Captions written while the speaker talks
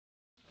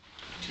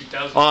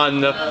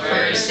On the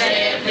first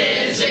day of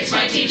physics,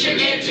 my teacher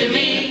gave to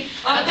me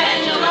a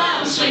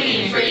pendulum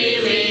swinging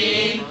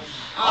freely.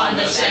 On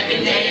the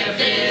second day of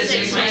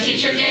physics, my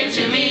teacher gave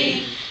to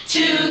me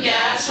 2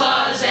 gas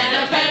laws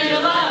and a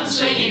pendulum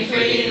swinging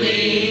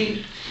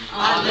freely.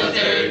 On the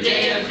third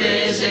day of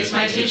physics,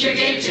 my teacher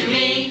gave to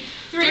me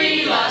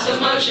 3 laws of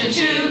motion,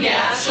 2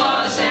 gas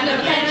laws, and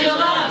a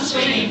pendulum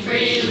swinging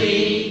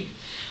freely.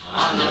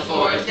 On the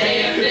fourth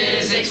day of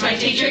physics, my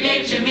teacher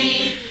gave to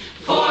me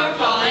 4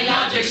 falling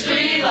objects,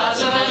 3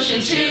 laws of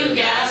motion, 2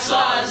 gas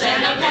laws,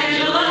 and a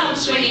pendulum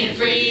swinging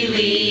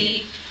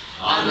freely.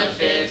 On the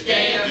fifth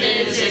day of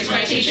physics,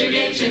 my teacher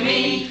gave to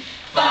me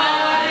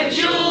 5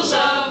 joules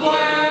of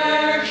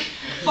work,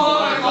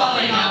 4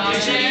 falling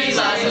objects, 3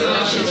 laws of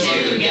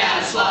motion, 2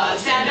 gas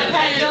laws, and a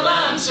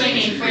pendulum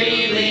swinging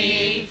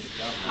freely.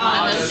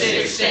 On the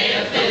sixth day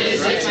of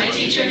physics, my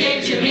teacher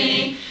gave to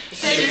me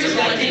 6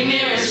 reflecting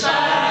mirrors,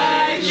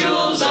 5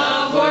 joules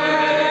of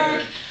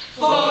work,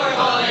 4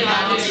 falling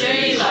objects,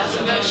 3 laws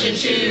of motion,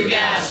 2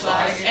 gas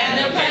laws, and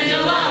a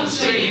pendulum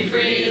swinging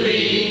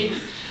freely.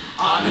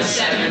 On the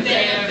seventh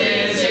day of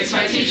physics,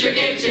 my teacher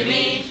gave to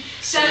me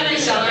 7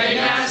 accelerating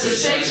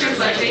masses, 6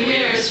 reflecting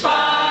mirrors,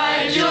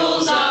 5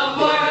 joules of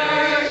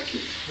work,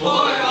 4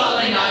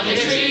 falling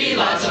objects, 3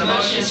 laws of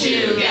motion,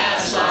 2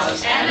 gas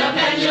laws, and a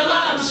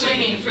pendulum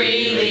swinging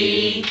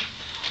freely.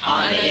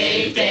 On the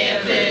eighth day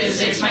of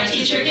physics, my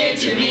teacher gave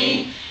to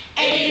me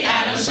 8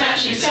 atoms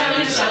smashing,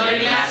 7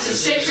 accelerating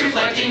masses, 6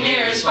 reflecting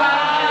mirrors,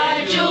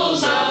 5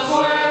 joules of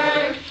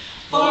work,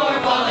 4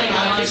 falling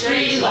objects,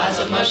 3 laws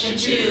of motion,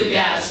 2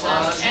 gas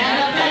laws,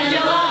 and a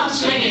pendulum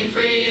swinging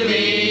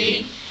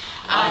freely.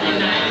 On the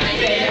ninth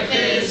day of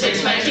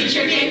physics, my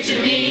teacher gave to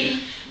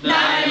me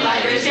 9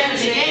 light rays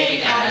dancing,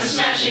 8 atoms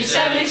smashing,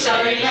 7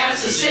 accelerating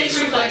masses, 6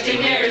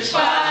 reflecting mirrors,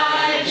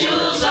 5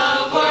 joules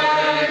of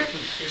work,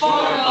 4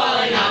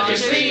 falling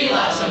objects, 3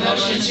 laws of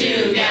motion,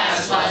 2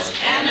 gas laws,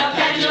 and a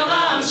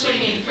pendulum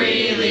swinging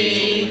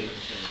freely.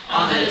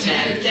 On the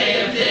 10th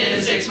day of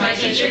physics, my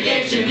teacher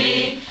gave to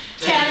me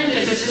 10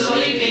 physicists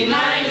leaping,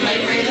 9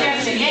 light rays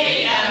dancing,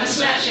 8 atoms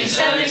smashing,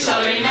 7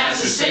 accelerating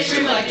masses, 6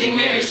 reflecting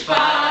mirrors,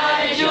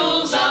 5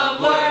 joules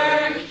of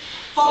work,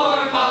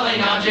 4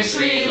 falling objects,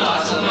 3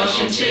 laws of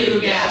motion,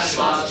 2 gas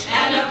laws,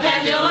 and a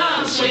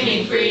pendulum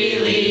swinging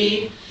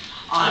freely.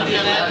 On the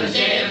 11th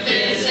day of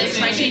physics,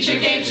 my teacher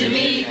gave to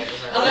me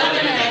 11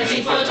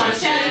 advancing photons,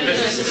 10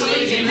 physicists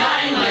leaping,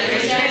 9 light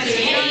rays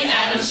dancing, 8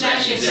 atoms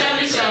smashing,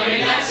 7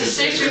 accelerating masses,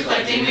 6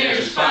 reflecting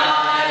mirrors,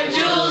 5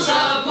 joules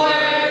of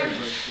work,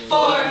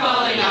 4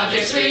 falling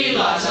objects, 3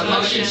 laws of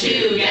motion,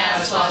 2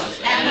 gas laws,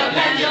 and a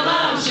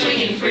pendulum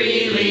swinging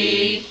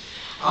freely.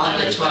 On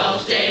the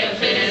 12th day of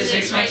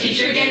physics, my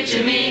teacher gave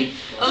to me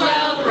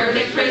 12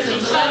 perfect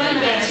prisms, 11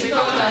 advancing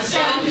photons,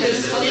 10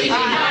 physicists leaping,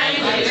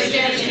 9 light rays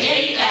dancing,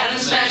 8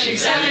 atoms smashing,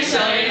 7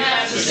 accelerating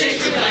masses,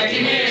 6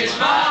 reflecting mirrors,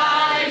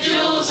 5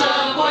 joules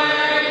of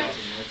work,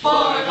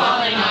 4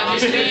 falling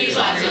objects, 3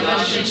 laws of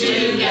motion,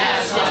 2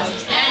 gas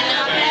laws, and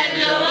a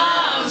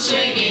pendulum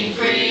swinging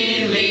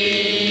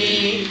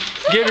freely.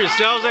 Give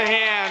yourselves a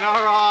hand.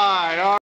 All right.